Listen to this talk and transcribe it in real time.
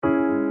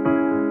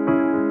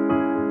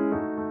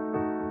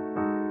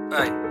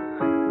Ay,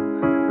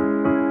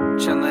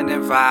 chillin'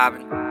 and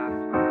vibing.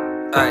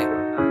 Ay,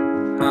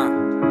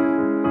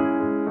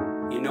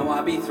 you know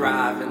I be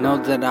thriving. Know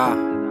that I'll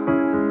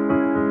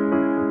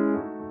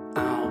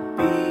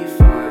be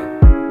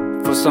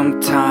fine. For some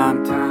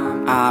time,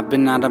 I've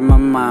been out of my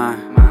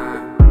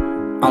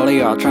mind. All of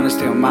y'all trying to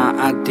steal my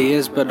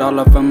ideas, but all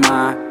of them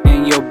mine.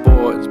 And your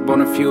boys, born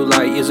a few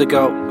light years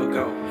ago.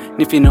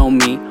 And if you know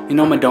me, you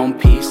know my dome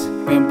piece.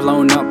 Been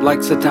blown up like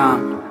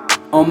Saddam.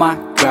 Oh my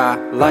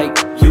God, like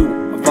you,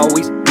 I've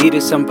always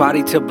needed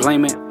somebody to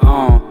blame it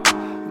on.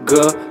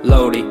 Good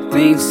loaded,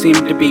 things seem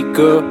to be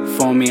good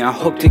for me. I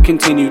hope to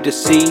continue to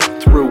see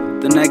through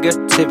the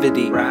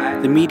negativity.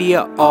 The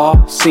media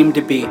all seem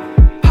to be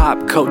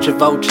pop culture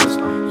vultures.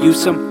 You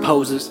some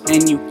posers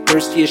and you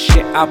thirsty as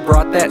shit. I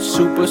brought that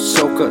super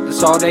soaker,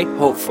 that's all they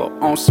hope for.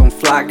 On some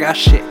fly guy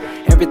shit,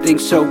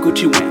 everything's so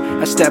Gucci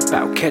when I step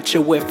out, catch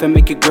a whiff and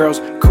make your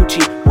girl's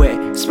coochie wet.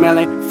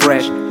 Smelling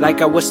fresh,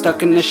 like I was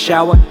stuck in the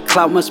shower.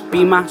 Cloud must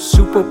be my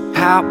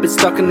superpower. Been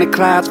stuck in the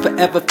clouds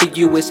forever for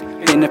you, it's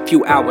been a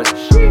few hours.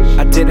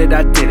 I did it,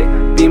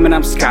 beaming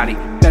I'm Scotty.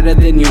 Better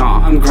than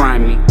y'all, I'm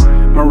grimy.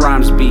 My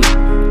rhymes be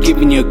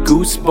giving you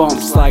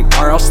goosebumps like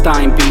R.L.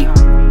 Stein be.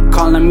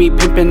 Calling me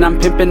pimpin', I'm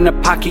pimpin' the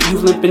pocket. You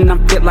limpin',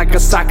 I'm fit like a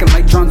socket.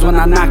 Like drums when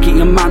I knock it,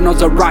 your mind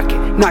knows a rocket.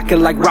 Knock it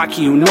like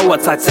Rocky, you know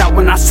what's lights out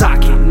when I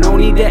sock it. No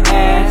need to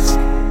ask,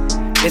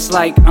 it's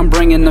like I'm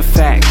bringing the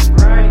facts.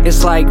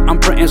 It's like I'm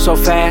printing so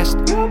fast,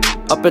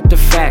 up at the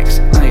facts,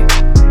 ayy.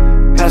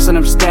 Passing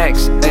them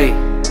stacks, ayy.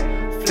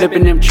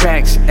 Flipping them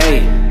tracks,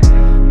 ayy.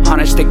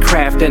 Harness the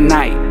craft at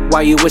night,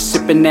 while you was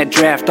sipping that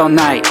draft all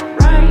night.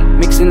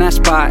 Mixing that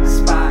spot,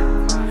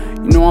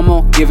 you know I'm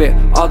gonna give it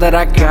all that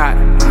I got.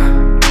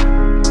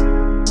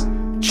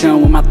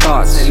 Chillin' with my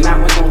thoughts, and not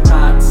with no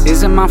thoughts.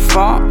 Is it my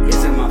fault?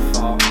 Is it my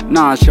fault?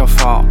 Nah, it's your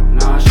fault.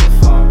 Nah, it's your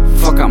fault.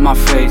 Fuck out my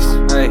face,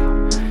 hey.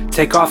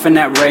 Take off in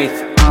that wraith,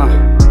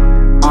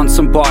 on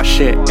some boss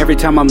shit. Every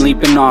time I'm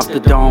leaping off the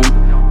dome.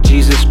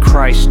 Jesus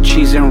Christ,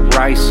 cheese and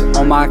rice.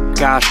 Oh my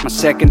gosh, my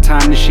second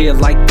time this year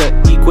like the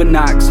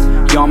equinox.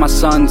 Y'all my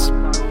sons,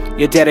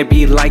 your daddy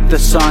be like the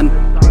sun.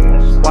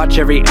 Watch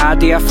every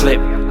idea I flip,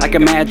 like a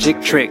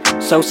magic trick,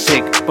 so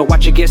sick, but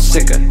watch it get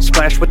sicker.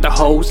 Splash with the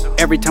hose,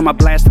 every time I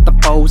blast at the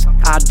foes,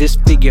 I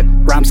disfigure,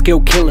 rhyme skill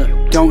killer.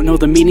 Don't know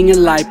the meaning of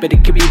life, but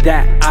it could be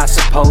that, I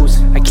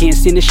suppose. I can't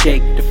seem to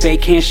shake, the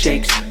fake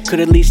handshakes. Could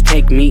at least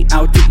take me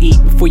out to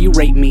eat before you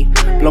rate me.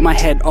 Blow my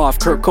head off,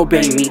 Kurt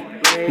Cobain me.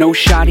 No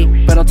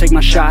shotty, but I'll take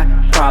my shot,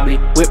 probably.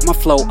 Whip my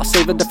flow, I'll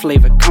savor the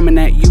flavor. Coming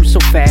at you so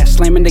fast,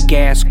 slamming the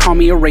gas. Call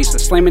me a racer,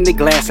 slamming the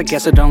glass, I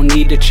guess I don't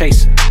need to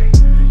chase it.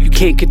 You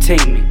can't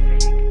contain me,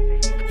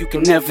 you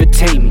can never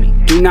tame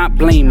me. Do not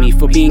blame me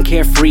for being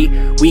carefree.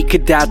 We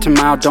could die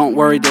tomorrow, don't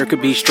worry, there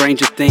could be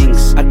stranger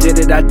things. I did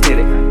it,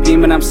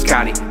 beaming I'm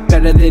Scotty.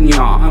 Better than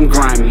y'all, I'm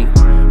grimy.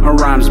 My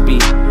rhymes be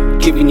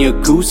giving you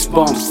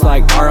goosebumps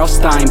like R.L.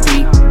 Stein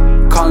be.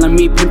 Calling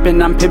me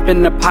pimpin', I'm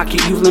pimpin' the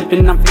pocket. You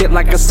limpin', I'm fit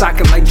like a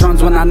socket. Like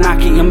drums when I knock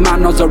it, your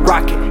mind knows a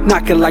rocket.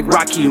 Knock it like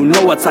Rocky, you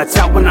know what's lights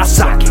out when I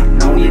sock it.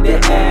 No